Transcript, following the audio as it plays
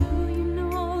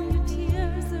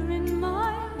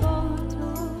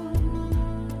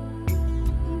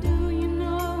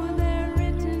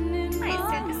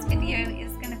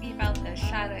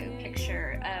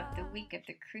week of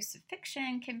the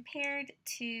crucifixion compared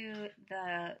to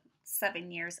the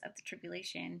 7 years of the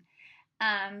tribulation.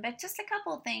 But just a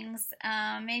couple of things.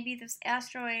 Maybe this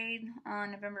asteroid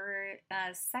on November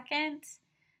 2nd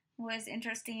was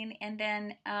interesting. And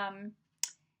then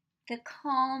the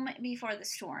calm before the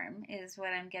storm is what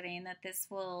I'm getting, that this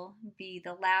will be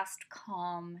the last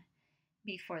calm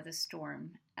before the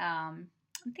storm. I'm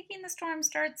thinking the storm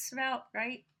starts about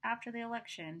right after the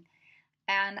election.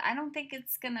 And I don't think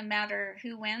it's going to matter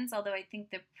who wins, although I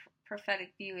think the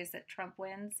prophetic view is that Trump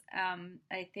wins.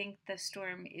 I think the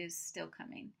storm is still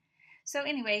coming. So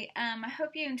anyway, I hope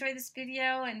you enjoy this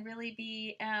video and really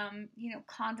be,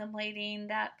 contemplating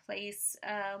that place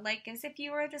like as if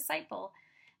you were a disciple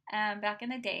back in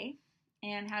the day,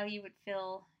 and how you would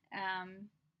feel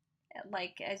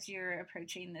like as you're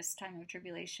approaching this time of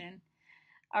tribulation.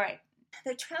 All right,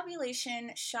 the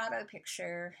tribulation shadow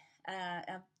picture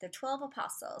of the 12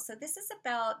 apostles. So this is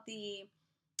about the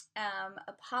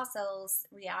apostles'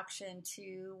 reaction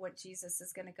to what Jesus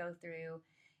is going to go through,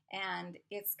 and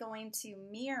it's going to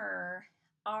mirror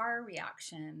our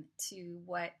reaction to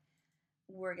what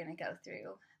we're going to go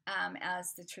through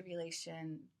as the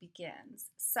tribulation begins.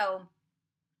 So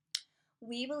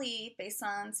we believe, based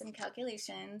on some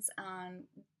calculations on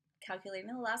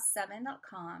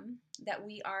calculatingthelast7.com, that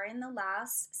we are in the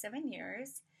last 7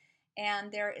 years,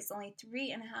 and there is only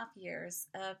 3.5 years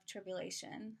of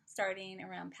tribulation, starting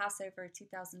around Passover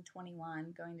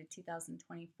 2021, going to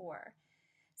 2024.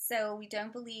 So we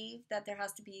don't believe that there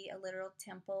has to be a literal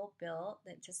temple built,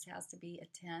 that just has to be a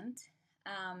tent.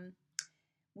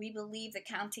 We believe the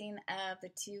counting of the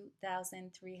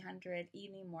 2,300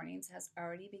 evening mornings has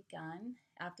already begun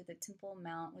after the Temple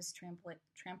Mount was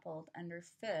trampled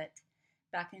underfoot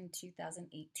back in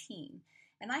 2018.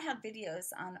 And I have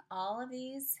videos on all of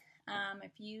these.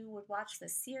 If you would watch the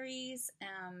series,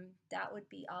 that would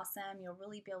be awesome. You'll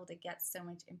really be able to get so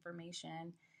much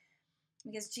information,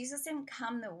 because Jesus didn't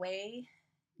come the way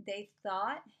they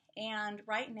thought, and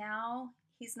right now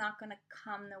he's not going to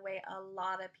come the way a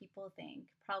lot of people think,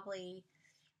 probably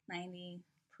 90%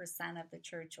 of the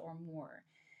church or more.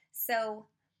 So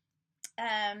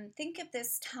think of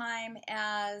this time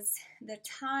as the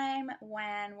time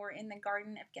when we're in the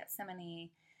Garden of Gethsemane,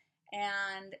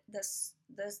 and the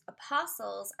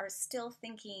apostles are still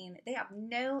thinking, they have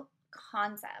no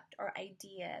concept or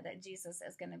idea that Jesus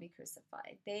is going to be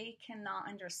crucified. They cannot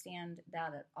understand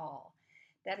that at all.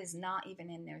 That is not even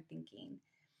in their thinking.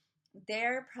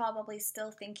 They're probably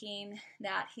still thinking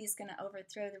that he's going to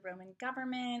overthrow the Roman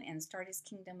government and start his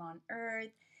kingdom on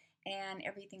earth, and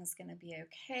everything's going to be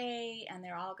okay, and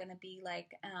they're all going to be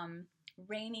like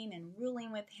reigning and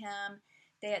ruling with him.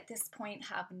 They at this point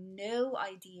have no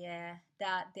idea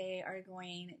that they are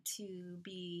going to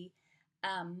be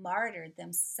martyred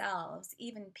themselves.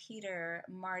 Even Peter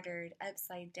martyred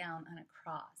upside down on a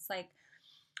cross.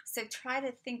 So try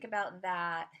to think about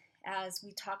that as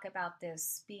we talk about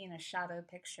this being a shadow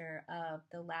picture of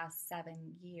the last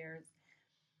 7 years.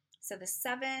 So the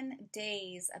 7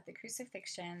 days of the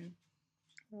crucifixion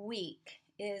week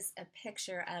is a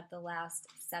picture of the last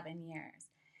 7 years.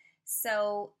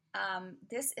 So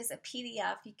this is a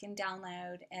PDF you can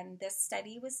download, and this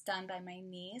study was done by my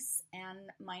niece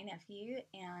and my nephew,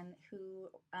 and who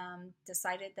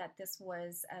decided that this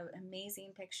was an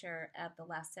amazing picture of the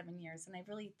last 7 years, and I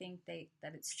really think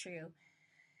that it's true.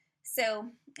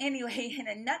 So anyway, in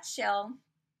a nutshell,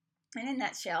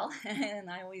 and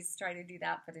I always try to do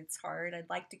that, but it's hard. I'd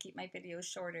like to keep my videos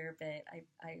shorter, but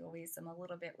I always am a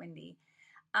little bit windy.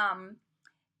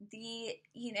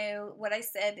 What I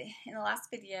said in the last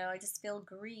video, I just feel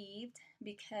grieved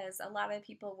because a lot of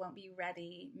people won't be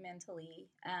ready mentally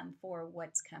for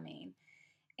what's coming,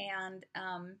 and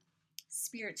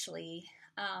spiritually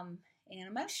and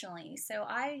emotionally. So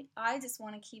I just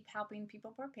want to keep helping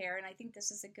people prepare, and I think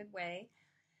this is a good way.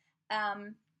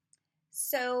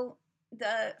 So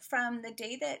from the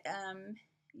day that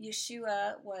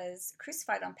Yeshua was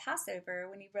crucified on Passover,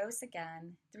 when he rose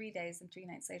again 3 days and 3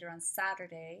 nights later on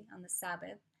Saturday, on the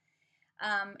Sabbath,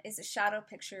 is a shadow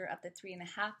picture of the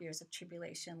 3.5 years of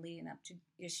tribulation leading up to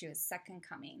Yeshua's second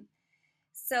coming.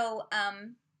 So,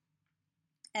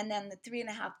 and then the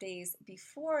 3.5 days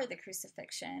before the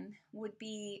crucifixion would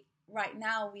be, right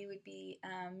now we would be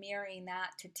mirroring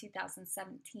that to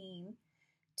 2017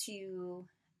 to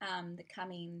the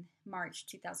coming March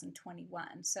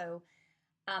 2021. So,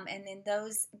 and then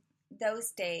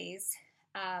those days,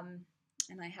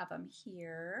 and I have them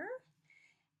here.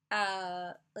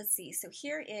 Let's see. So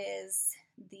here is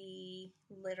the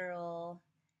literal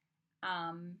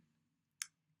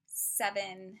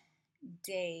 7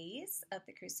 days of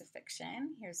the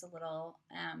crucifixion. Here's a little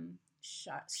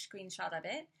screenshot of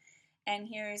it. And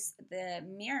here's the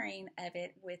mirroring of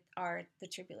it with the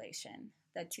tribulation,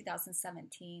 the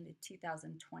 2017 to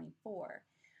 2024.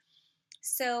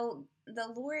 So the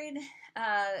Lord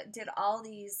did all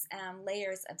these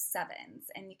layers of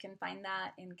sevens, and you can find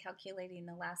that in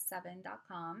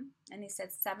calculatingthelast7.com. And he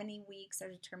said 70 weeks are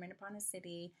determined upon a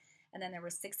city, and then there were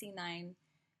 69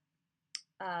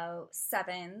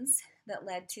 sevens that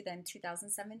led to then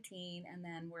 2017, and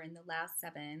then we're in the last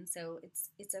seven. So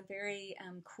it's a very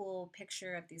cool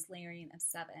picture of these layering of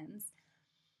sevens.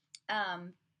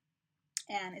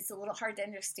 And it's a little hard to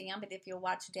understand, but if you'll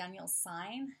watch Daniel's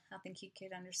sign, I think you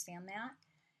could understand that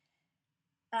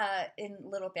a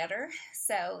little better.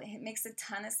 So it makes a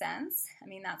ton of sense. I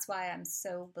mean, that's why I'm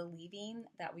so believing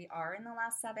that we are in the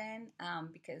last seven,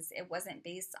 because it wasn't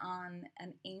based on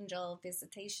an angel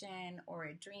visitation or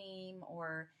a dream,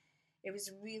 or it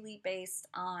was really based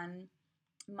on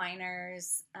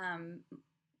miners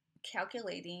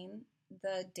calculating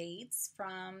the dates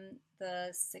from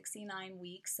the 69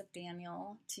 weeks of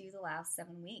Daniel to the last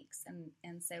 7 weeks.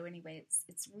 And so anyway,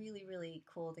 it's really, really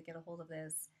cool to get a hold of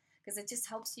this, because it just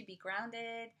helps you be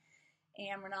grounded,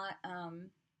 and we're not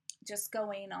just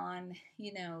going on,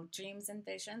 dreams and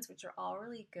visions, which are all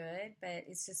really good, but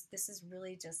it's just, this is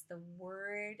really just the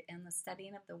word and the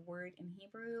studying of the word in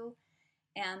Hebrew,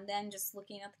 and then just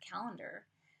looking at the calendar.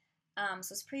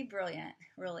 So it's pretty brilliant,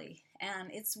 really, and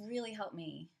it's really helped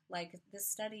me. Like, this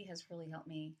study has really helped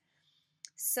me.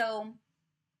 So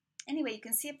anyway, you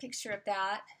can see a picture of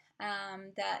that,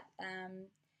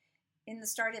 in the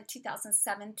start of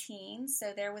 2017.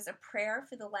 So there was a prayer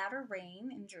for the latter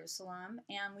rain in Jerusalem,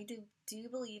 and we do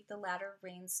believe the latter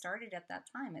rain started at that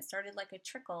time. It started like a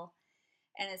trickle,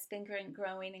 and it's been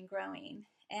growing and growing.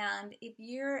 And if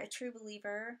you're a true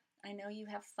believer, I know you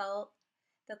have felt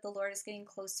that the Lord is getting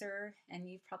closer, and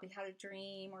you've probably had a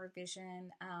dream or a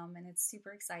vision, and it's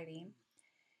super exciting.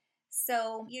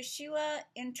 So Yeshua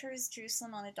enters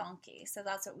Jerusalem on a donkey. So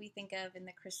that's what we think of in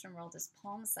the Christian world as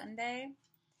Palm Sunday.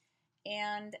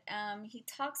 And he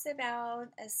talks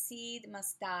about a seed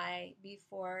must die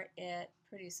before it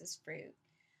produces fruit.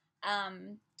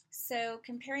 So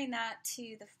comparing that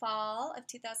to the fall of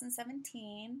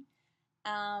 2017,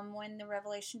 when the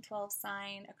Revelation 12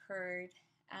 sign occurred,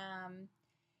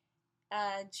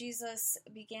 Jesus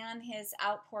began his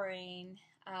outpouring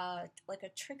like a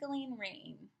trickling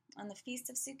rain on the Feast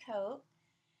of Sukkot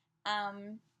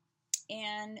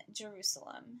in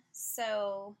Jerusalem.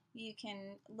 So you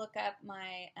can look up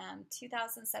my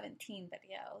 2017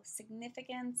 video,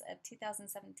 Significance of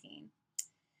 2017.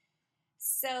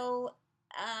 So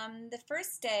the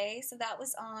first day, so that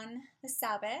was on the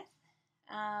Sabbath,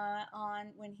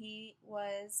 on when he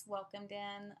was welcomed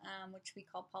in, which we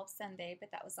call Palm Sunday,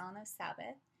 but that was on a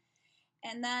Sabbath.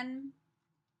 And then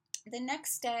the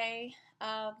next day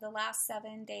of the last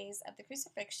 7 days of the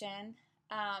crucifixion,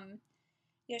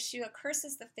 Yeshua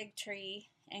curses the fig tree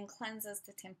and cleanses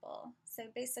the temple. So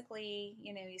basically,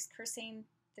 he's cursing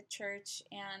the church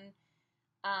and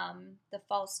the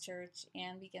false church,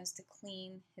 and begins to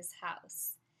clean his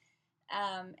house,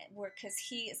 because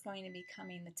he is going to be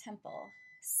becoming the temple.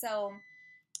 So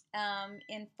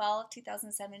in fall of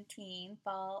 2017,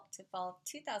 fall of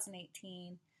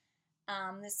 2018,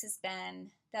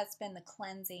 that's been the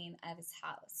cleansing of his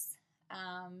house.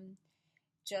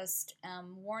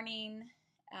 Warning,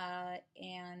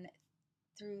 and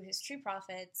through his true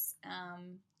prophets,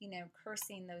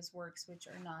 cursing those works which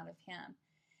are not of him.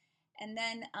 And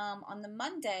then on the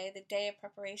Monday, the day of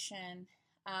preparation,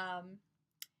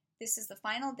 this is the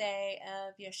final day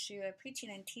of Yeshua preaching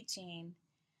and teaching.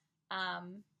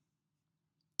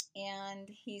 And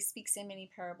he speaks in many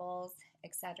parables,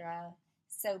 etc.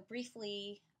 So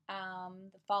briefly,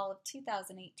 the fall of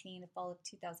 2018, the fall of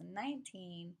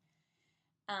 2019,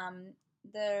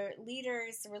 the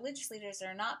religious leaders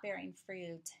are not bearing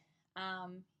fruit.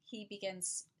 He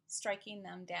begins striking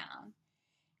them down.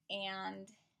 And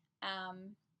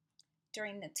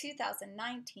during the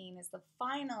 2019 is the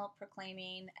final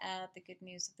proclaiming of the good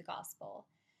news of the gospel.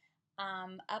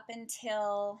 Up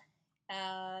until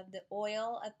the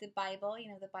oil of the Bible,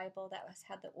 the Bible that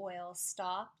had the oil,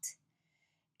 stopped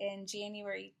in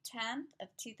January 10th of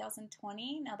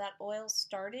 2020. Now that oil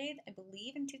started, I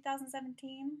believe, in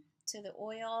 2017. So the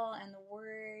oil and the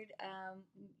word,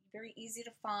 very easy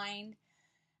to find,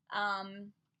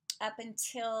 up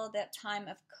until that time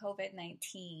of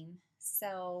COVID-19.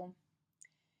 So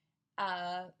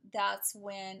that's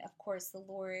when, of course, the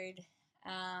Lord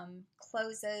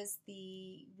closes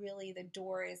the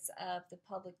doors of the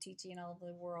public teaching all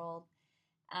over the world,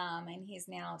 And he's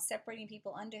now separating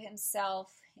people unto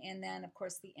himself. And then, of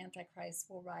course, the Antichrist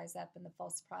will rise up and the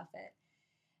false prophet.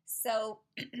 So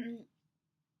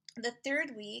the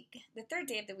third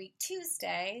day of the week,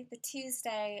 Tuesday, the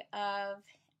Tuesday of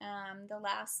the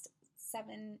last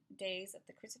 7 days of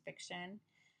the crucifixion,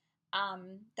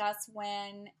 that's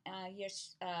when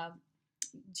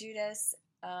Judas,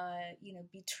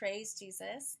 betrays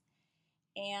Jesus.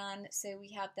 And so we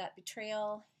have that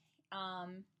betrayal.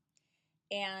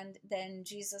 And then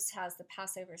Jesus has the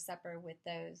Passover supper with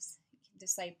those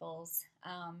disciples.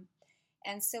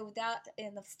 And so that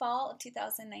in the fall of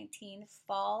 2019,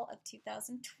 fall of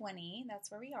 2020,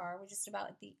 that's where we are. We're just about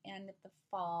at the end of the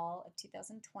fall of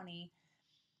 2020.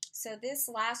 So this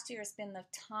last year has been the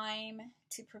time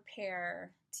to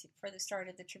prepare for the start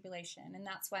of the tribulation. And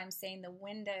that's why I'm saying the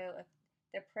window of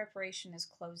the preparation is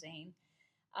closing.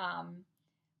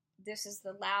 This is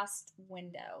the last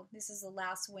window. This is the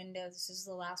last window. This is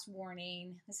the last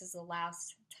warning. This is the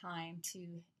last time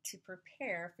to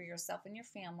prepare for yourself and your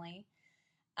family.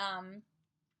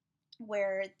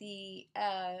 Where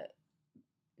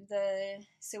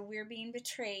so we're being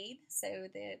betrayed. So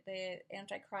the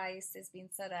Antichrist is being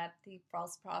set up. The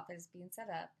false prophet is being set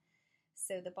up.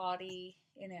 So the body,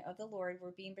 of the Lord,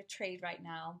 we're being betrayed right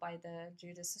now by the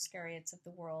Judas Iscariots of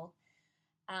the world.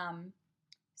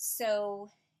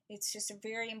 So it's just a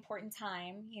very important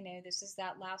time. This is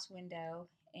that last window,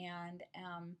 and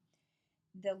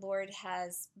the Lord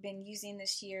has been using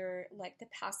this year, like the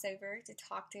Passover, to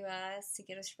talk to us, to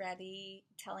get us ready,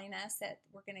 telling us that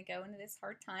we're going to go into this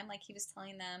hard time. Like he was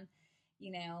telling them,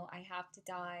 I have to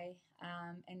die,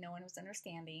 and no one was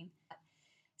understanding.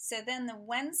 So then the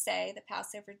Wednesday, the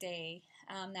Passover day,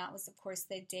 that was, of course,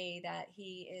 the day that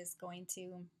he is going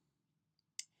to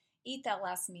eat that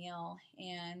last meal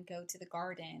and go to the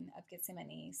Garden of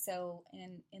Gethsemane. So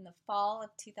in the fall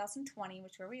of 2020,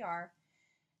 which where we are,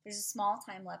 there's a small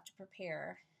time left to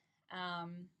prepare,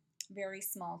 very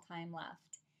small time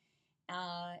left.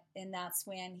 And that's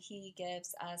when he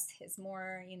gives us his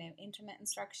more, intimate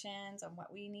instructions on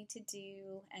what we need to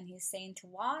do. And he's saying to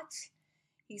watch.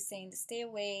 He's saying to stay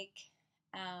awake.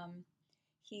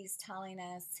 He's telling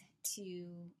us to,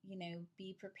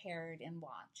 be prepared and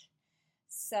watch.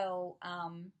 So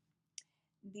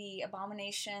the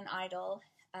abomination idol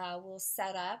will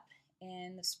set up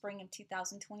in the spring of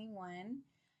 2021.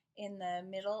 In the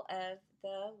middle of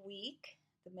the week,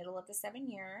 the middle of the 7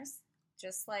 years,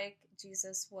 just like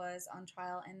Jesus was on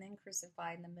trial and then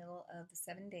crucified in the middle of the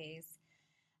 7 days.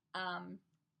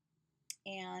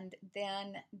 And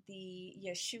then the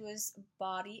Yeshua's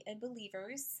body of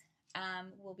believers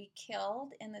will be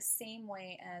killed in the same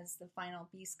way as the final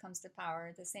beast comes to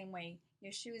power, the same way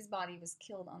Yeshua's body was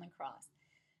killed on the cross.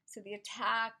 So the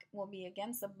attack will be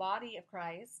against the body of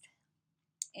Christ,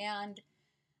 and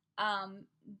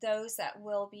those that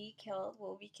will be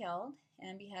killed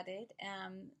and beheaded.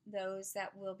 Those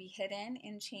that will be hidden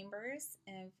in chambers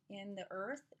in the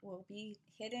earth will be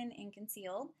hidden and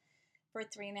concealed for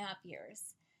 3.5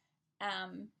 years.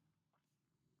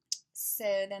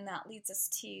 So then that leads us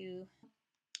to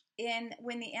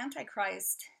when the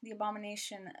Antichrist, the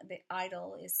abomination, the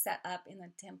idol, is set up in the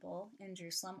temple in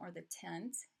Jerusalem, or the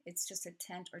tent. It's just a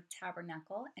tent or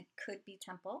tabernacle. It could be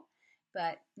temple,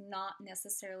 but not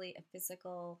necessarily a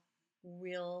physical,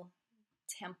 real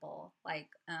temple. Like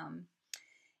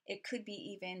it could be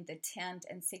even the tent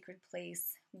and sacred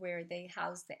place where they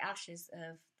house the ashes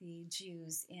of the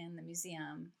Jews in the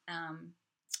museum.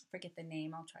 Forget the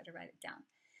name. I'll try to write it down.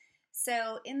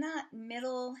 So in that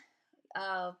middle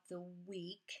of the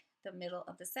week, the middle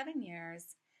of the 7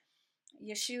 years,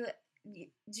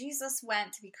 Jesus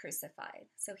went to be crucified.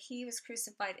 So he was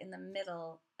crucified in the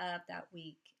middle of that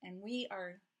week. And we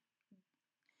are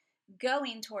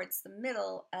going towards the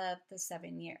middle of the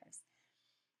 7 years.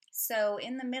 So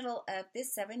in the middle of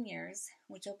this 7 years,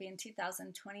 which will be in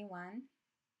 2021,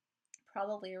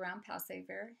 probably around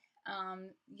Passover,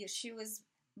 Yeshua's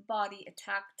body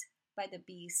attacked by the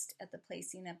beast at the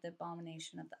placing of the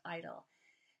abomination of the idol.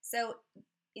 So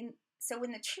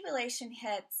when the tribulation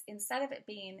hits, instead of it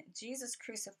being Jesus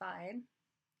crucified,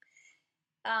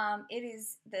 it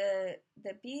is the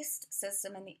beast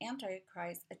system and the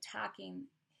Antichrist attacking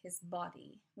his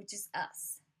body, which is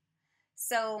us.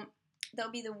 So there'll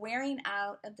be the wearing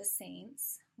out of the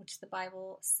saints, which the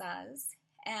Bible says,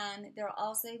 and there'll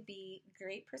also be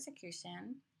great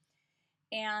persecution,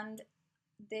 and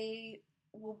they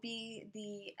will be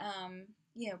the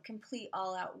complete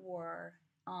all-out war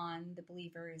on the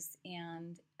believers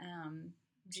and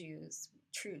Jews,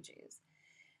 true Jews.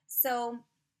 So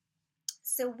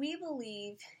So we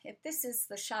believe if this is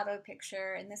the shadow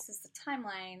picture and this is the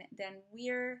timeline, then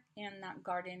we're in that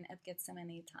Garden of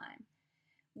Gethsemane time.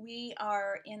 We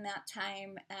are in that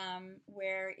time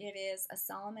where it is a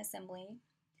solemn assembly,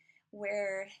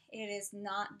 where it is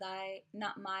not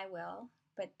my will,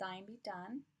 but thine be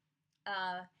done,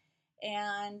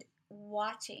 and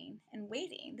watching and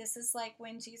waiting. This is like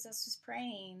when Jesus was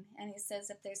praying and he says,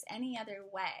 if there's any other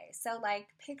way. So like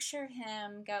picture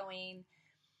him going,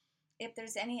 if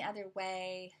there's any other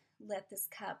way, let this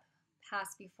cup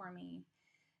pass before me.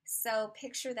 So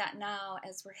picture that now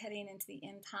as we're heading into the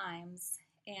end times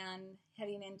and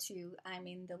heading into,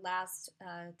 the last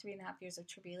 3.5 years of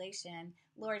tribulation.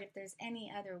 Lord, if there's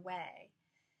any other way,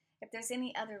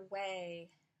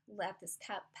 let this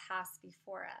cup pass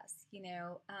before us,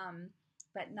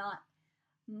 but not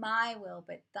my will,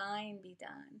 but thine be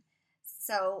done.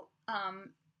 So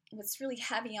what's really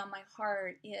heavy on my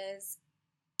heart is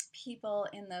people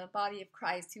in the body of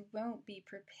Christ who won't be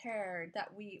prepared,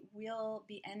 that we will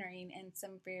be entering in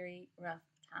some very rough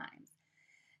times.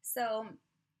 So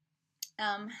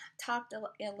talked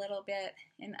a little bit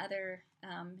in another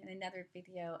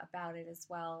video about it as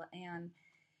well. And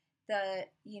the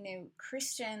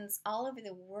Christians all over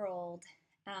the world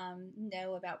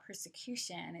know about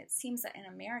persecution. It seems that in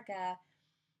America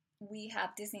we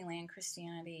have Disneyland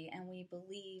Christianity, and we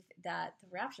believe that the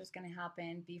rapture is going to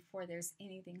happen before there's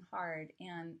anything hard,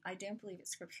 and I don't believe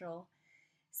it's scriptural.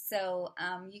 So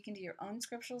you can do your own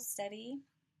scriptural study,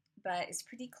 but it's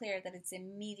pretty clear that it's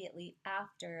immediately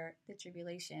after the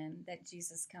tribulation that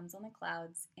Jesus comes on the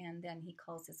clouds, and then he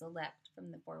calls his elect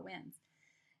from the four winds.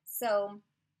 So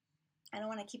I don't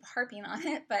want to keep harping on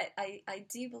it, but I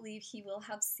do believe he will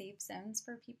have safe zones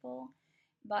for people.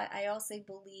 But I also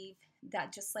believe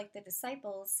that just like the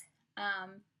disciples,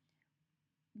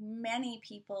 many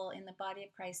people in the body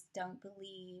of Christ don't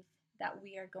believe that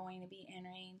we are going to be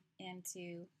entering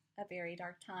into a very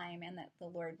dark time, and that the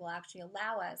Lord will actually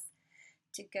allow us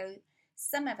to go,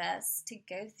 some of us, to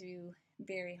go through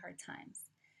very hard times.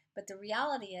 But the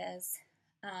reality is,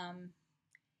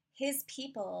 his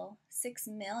people, 6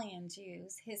 million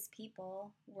Jews, his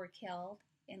people were killed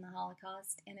in the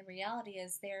Holocaust, and the reality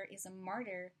is there is a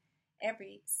martyr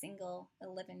every single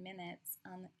 11 minutes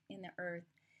in the earth,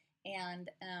 and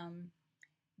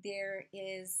there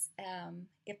is,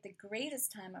 if the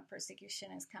greatest time of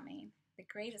persecution is coming, the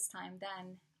greatest time,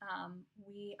 then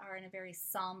we are in a very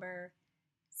somber,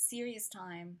 serious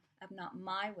time of not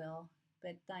my will,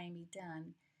 but thine be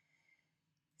done.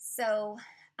 So,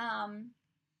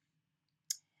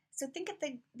 So think of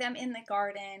them in the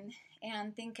garden,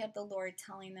 and think of the Lord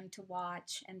telling them to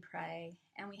watch and pray.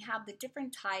 And we have the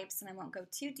different types, and I won't go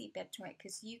too deep into it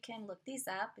because you can look these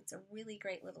up. It's a really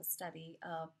great little study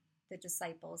of the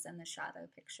disciples and the shadow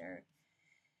picture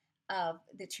of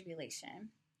the tribulation.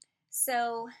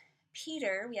 So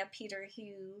Peter, we have Peter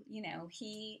who,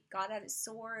 he got out his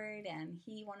sword and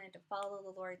he wanted to follow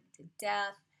the Lord to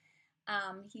death.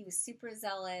 He was super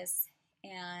zealous.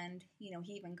 And,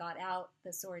 he even got out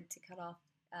the sword to cut off,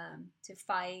 to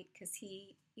fight, because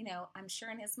he, I'm sure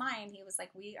in his mind, he was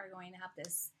like, we are going to have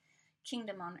this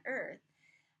kingdom on earth.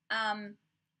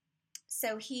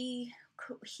 So he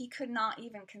could not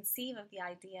even conceive of the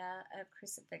idea of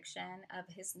crucifixion, of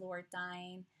his Lord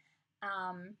dying.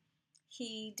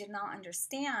 He did not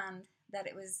understand that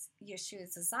it was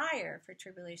Yeshua's desire for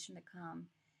tribulation to come,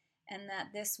 and that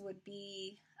this would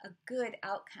be a good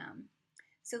outcome.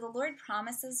 So the Lord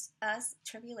promises us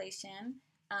tribulation.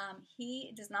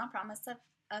 He does not promise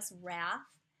us wrath.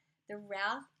 The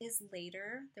wrath is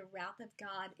later. The wrath of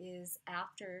God is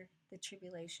after the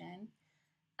tribulation,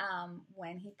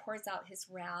 when he pours out his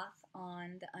wrath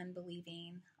on the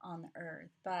unbelieving on the earth.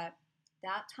 But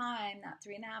that time, that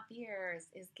 3.5 years,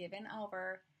 is given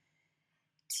over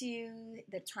to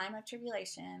the time of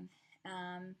tribulation,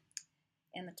 and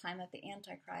the time of the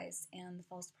Antichrist and the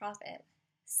false prophet.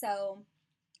 So,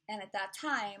 and at that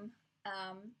time,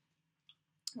 I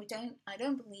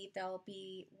don't believe they'll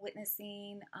be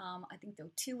witnessing. I think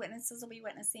 2 witnesses will be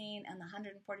witnessing, and the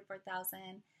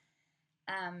 144,000.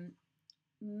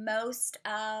 Most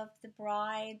of the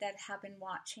bride that have been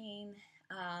watching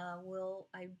will,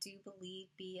 I do believe,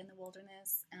 be in the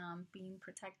wilderness, being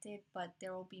protected. But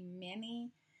there will be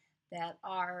many that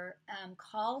are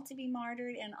called to be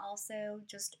martyred, and also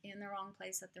just in the wrong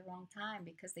place at the wrong time,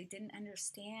 because they didn't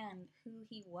understand who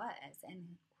he was,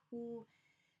 and who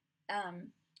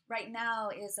right now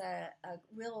is a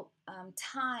real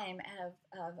time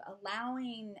of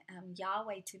allowing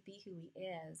Yahweh to be who he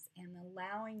is, and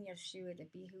allowing Yeshua to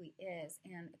be who he is,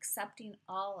 and accepting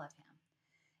all of him,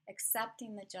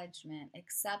 accepting the judgment,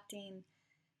 accepting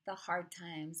the hard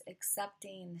times,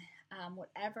 accepting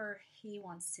whatever He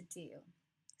wants to do.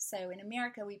 So in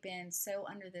America, we've been so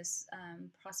under this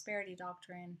prosperity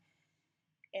doctrine.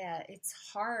 It's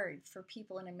hard for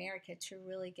people in America to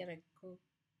really get a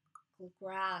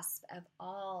grasp of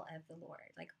all of the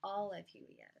Lord, like all of who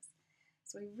He is.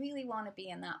 So we really want to be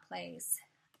in that place.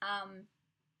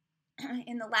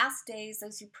 In the last days,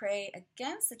 those who pray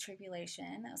against the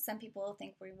tribulation, some people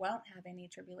think we won't have any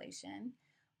tribulation,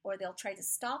 or they'll try to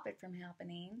stop it from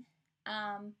happening,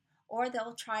 or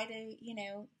they'll try to,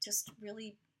 just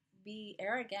really be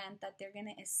arrogant that they're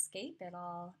going to escape it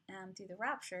all through the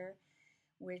rapture,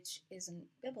 which isn't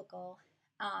biblical.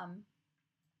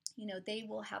 They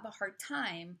will have a hard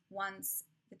time once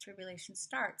the tribulation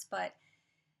starts. But,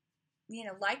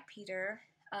 like Peter,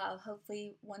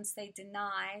 hopefully once they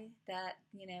deny that,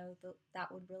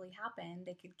 that would really happen,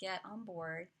 they could get on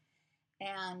board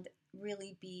and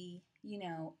really be,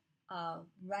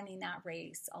 running that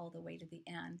race all the way to the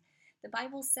end. The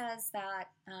Bible says that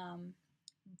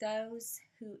those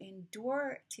who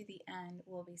endure to the end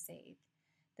will be saved.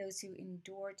 Those who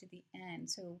endure to the end.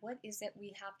 So what is it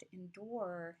we have to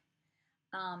endure,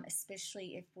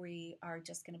 especially if we are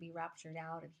just going to be raptured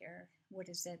out of here? What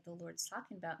is it the Lord's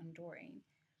talking about enduring?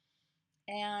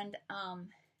 And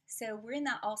so we're in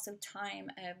that also time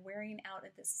of wearing out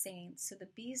of the saints. So the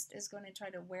beast is going to try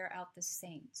to wear out the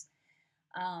saints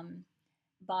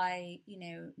by,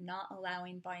 not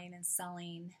allowing buying and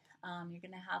selling. You're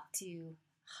going to have to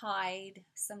hide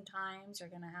sometimes. You're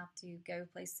going to have to go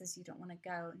places you don't want to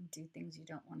go and do things you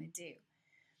don't want to do.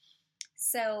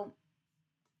 So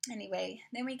anyway,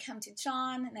 then we come to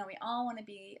John. Now we all want to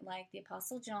be like the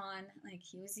Apostle John, like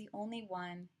he was the only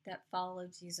one that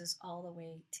followed Jesus all the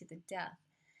way to the death.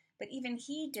 But even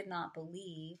he did not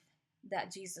believe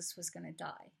that Jesus was going to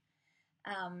die.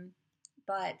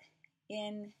 But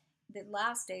in the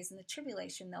last days, in the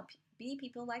tribulation, there'll be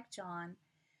people like John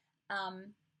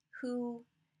who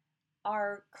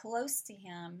are close to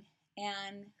him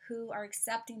and who are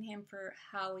accepting him for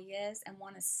how he is and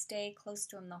want to stay close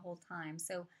to him the whole time.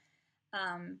 So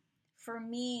for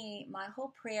me, my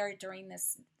whole prayer during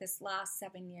this last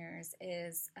 7 years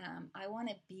is I want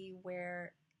to be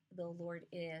where the Lord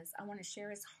is. I want to share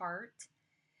his heart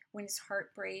when his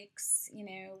heart breaks,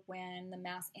 when the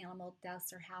mass animal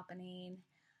deaths are happening,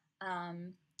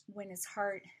 when his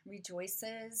heart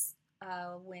rejoices,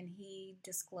 when he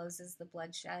discloses the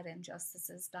bloodshed and justice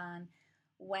is done,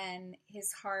 when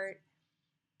his heart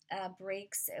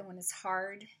breaks, and when it's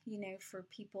hard, for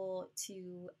people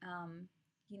to,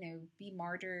 be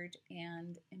martyred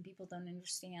and people don't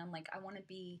understand. Like I want to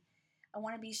be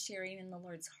sharing in the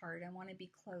Lord's heart. I want to be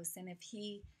close, and if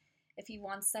he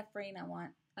wants suffering, I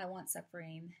want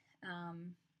suffering,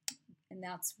 and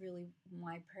that's really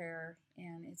my prayer.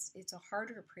 And it's a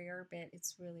harder prayer, but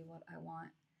it's really what I want.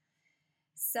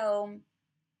 So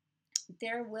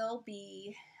there will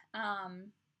be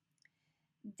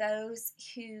those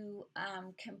who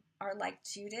are like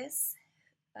Judas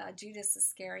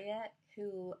Iscariot,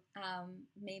 who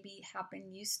maybe have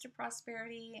been used to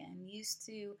prosperity and used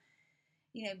to,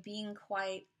 being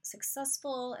quite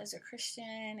successful as a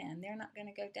Christian, and they're not going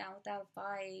to go down without a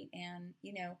fight. And,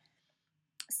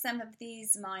 some of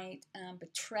these might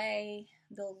betray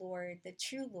the Lord, the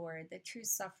true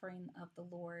suffering of the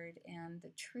Lord, and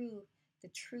the truth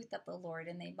of the Lord,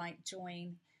 and they might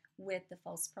join with the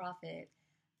false prophet.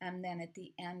 And then at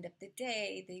the end of the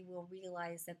day, they will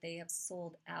realize that they have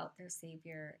sold out their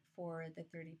Savior for the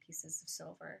 30 pieces of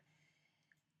silver.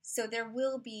 So there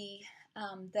will be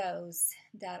those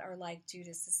that are like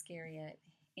Judas Iscariot.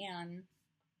 And,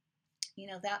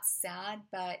 that's sad,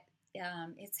 but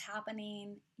it's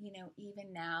happening,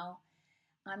 even now.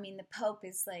 I mean, the Pope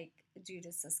is like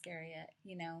Judas Iscariot,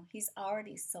 he's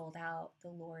already sold out the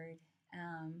Lord,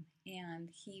 and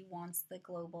he wants the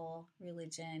global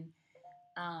religion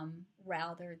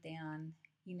rather than,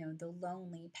 the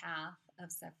lonely path of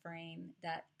suffering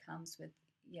that comes with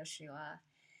Yeshua.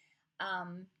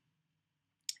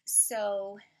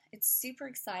 So it's super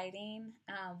exciting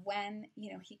when,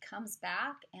 he comes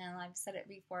back, and I've said it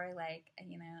before, like, I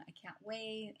can't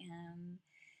wait, and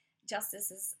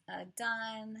justice is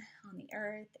done on the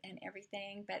earth and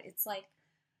everything, but it's like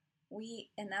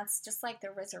and that's just like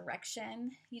the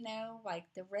resurrection, like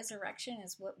the resurrection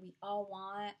is what we all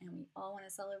want and we all want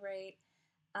to celebrate.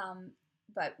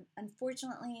 But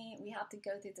unfortunately, we have to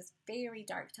go through this very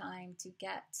dark time to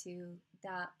get to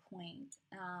that point.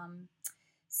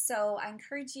 So I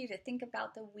encourage you to think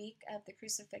about the week of the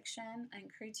crucifixion. I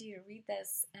encourage you to read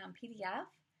this PDF.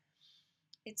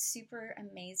 It's super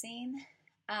amazing.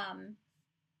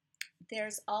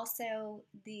 There's also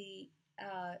the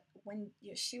when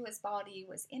Yeshua's body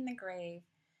was in the grave,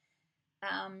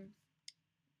 um,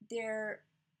 there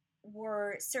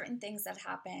were certain things that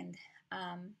happened.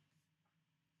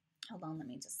 Hold on, let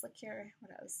me just look here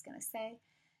what I was going to say.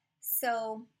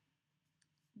 So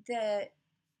the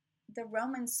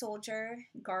Roman soldier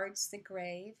guards the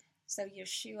grave. So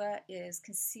Yeshua is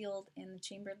concealed in the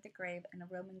chamber of the grave, and a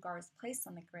Roman guard is placed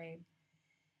on the grave.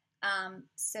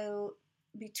 So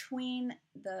between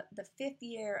the 5th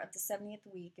year of the 70th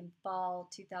week in fall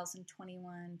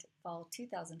 2021 to fall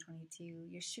 2022,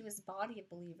 Yeshua's body of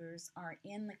believers are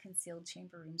in the concealed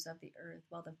chamber rooms of the earth,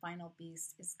 while the final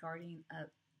beast is guarding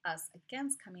us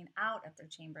against coming out of their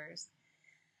chambers.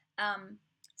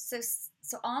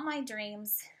 So all my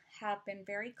dreams have been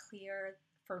very clear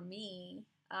for me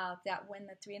that when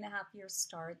the 3.5 years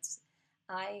starts,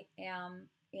 I am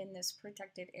in this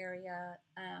protected area,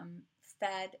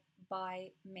 fed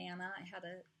by manna. I had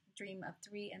a dream of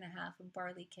 3.5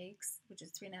 barley cakes, which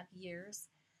is 3.5 years.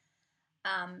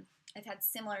 I've had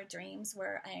similar dreams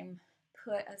where I'm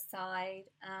put aside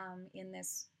in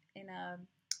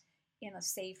a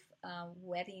safe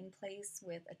wedding place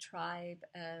with a tribe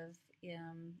of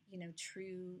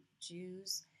true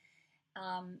Jews.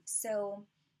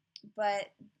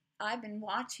 But I've been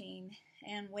watching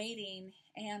and waiting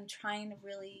and trying to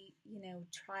really,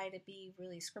 try to be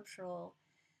really scriptural.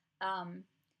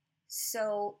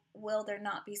 So will there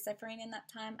not be suffering in that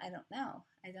time? I don't know.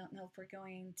 I don't know if we're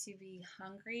going to be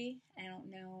hungry. I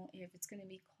don't know if it's going to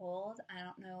be cold. I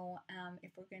don't know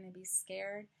if we're going to be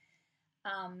scared.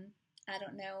 I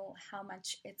don't know how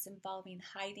much it's involving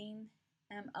hiding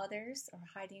others or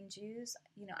hiding Jews.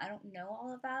 I don't know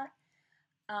all of that.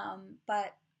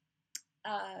 But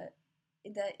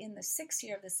in the 6th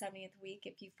year of the 70th week,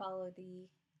 if you follow the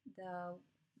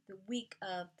week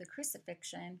of the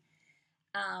crucifixion,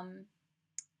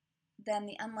 then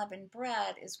the unleavened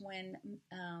bread is when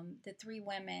the 3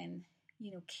 women,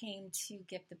 came to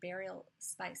give the burial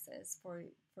spices for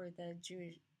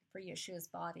Yeshua's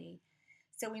body.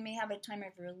 So we may have a time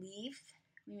of relief.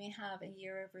 We may have a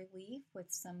year of relief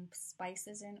with some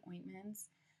spices and ointments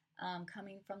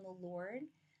coming from the Lord.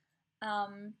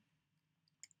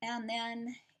 And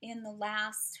then in the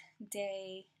last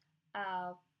day,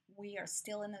 we are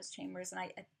still in those chambers.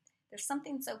 And there's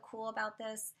something so cool about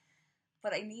this,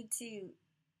 but I need to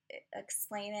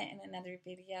explain it in another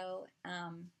video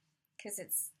because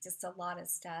it's just a lot of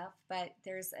stuff. But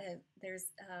there's a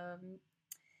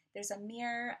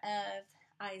mirror of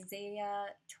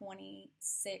Isaiah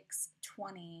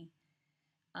 26:20.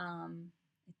 I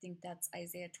think that's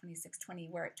Isaiah 26:20,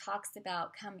 where it talks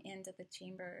about come into the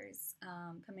chambers,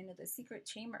 come into the secret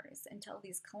chambers until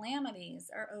these calamities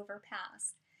are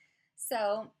overpassed.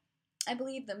 So I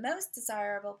believe the most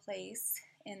desirable place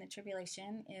in the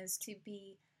tribulation is to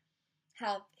be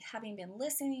having been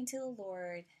listening to the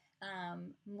Lord,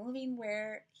 moving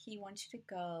where He wants you to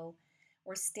go,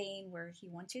 or staying where He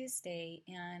wants you to stay,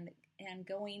 and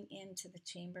going into the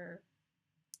chamber,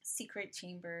 secret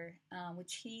chamber,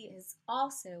 which He is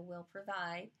also will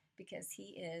provide, because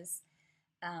He is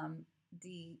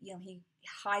He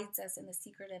hides us in the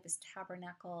secret of His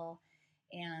tabernacle,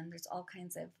 and there's all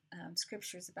kinds of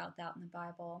scriptures about that in the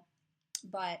Bible.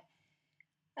 But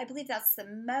I believe that's the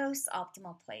most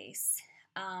optimal place,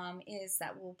 is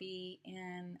that we'll be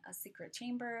in a secret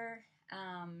chamber.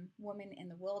 Woman in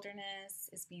the wilderness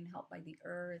is being helped by the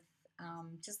earth.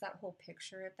 Just that whole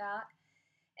picture of that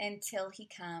until He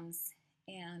comes,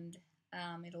 and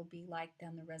it'll be like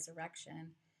then the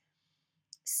resurrection.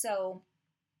 So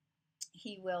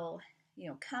He will,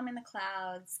 come in the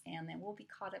clouds, and then we'll be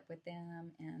caught up with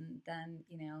them, and then,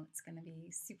 it's going to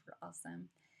be super awesome.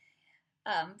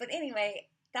 But anyway,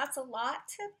 that's a lot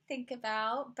to think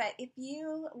about. But if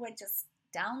you would just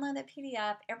download the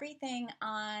PDF, everything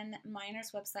on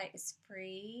Miner's website is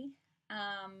free.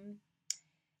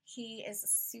 He is a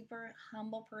super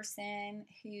humble person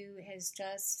who has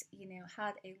just,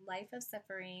 had a life of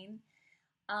suffering,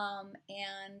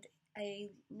 and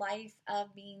a life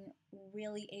of being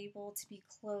really able to be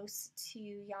close to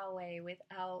Yahweh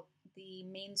without the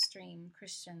mainstream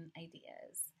Christian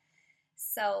ideas.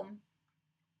 So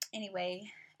anyway,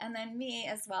 and then me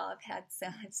as well, I've had so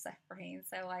much suffering,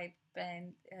 so I've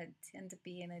been tend to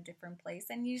be in a different place,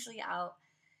 and usually out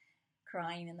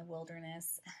crying in the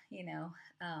wilderness,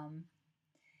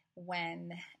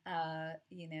 when,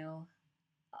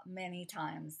 many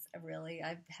times, really,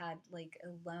 I've had like a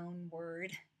lone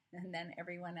word, and then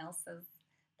everyone else says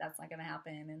that's not going to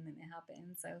happen, and then it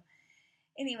happens. So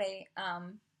anyway,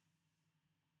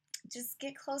 just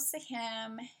get close to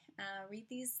Him, read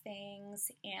these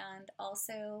things, and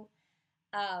also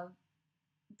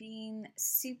being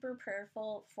super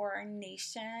prayerful for our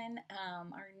nation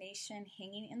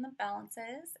hanging in the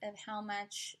balances of how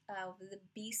much the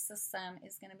beast system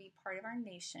is going to be part of our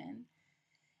nation,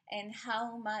 and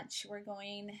how much we're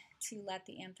going to let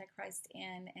the Antichrist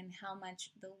in, and how much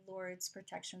the Lord's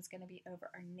protection is going to be over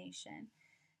our nation.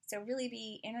 So really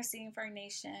be interceding for our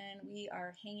nation. We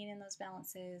are hanging in those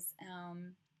balances,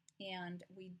 and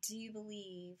we do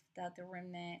believe that the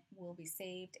remnant will be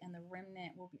saved and the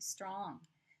remnant will be strong,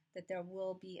 that there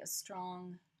will be a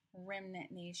strong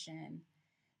remnant nation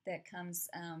that comes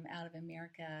out of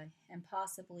America and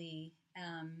possibly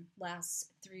lasts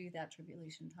through that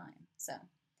tribulation time. So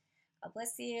God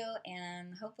bless you,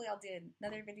 and hopefully I'll do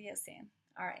another video soon.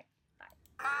 All right, bye.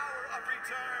 Power of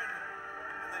return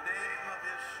in the name of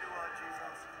Yeshua,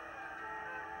 Jesus.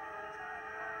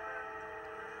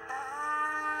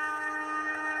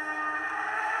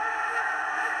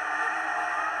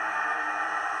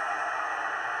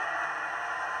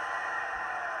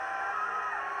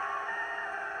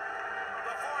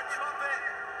 The fourth trumpet,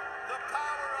 the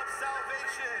power of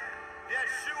salvation,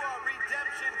 Yeshua,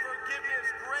 redemption, forgiveness,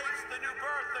 grace, the new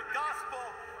birth, the gospel,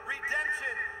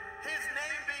 redemption, his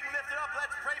name being lifted up.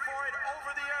 Let's pray for it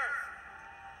over the earth.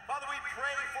 Father, we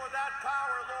pray for that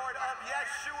power, Lord, of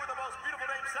Yeshua, the most beautiful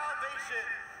name, salvation,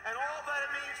 and all that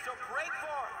it means to break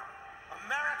forth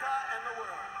America and the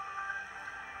world.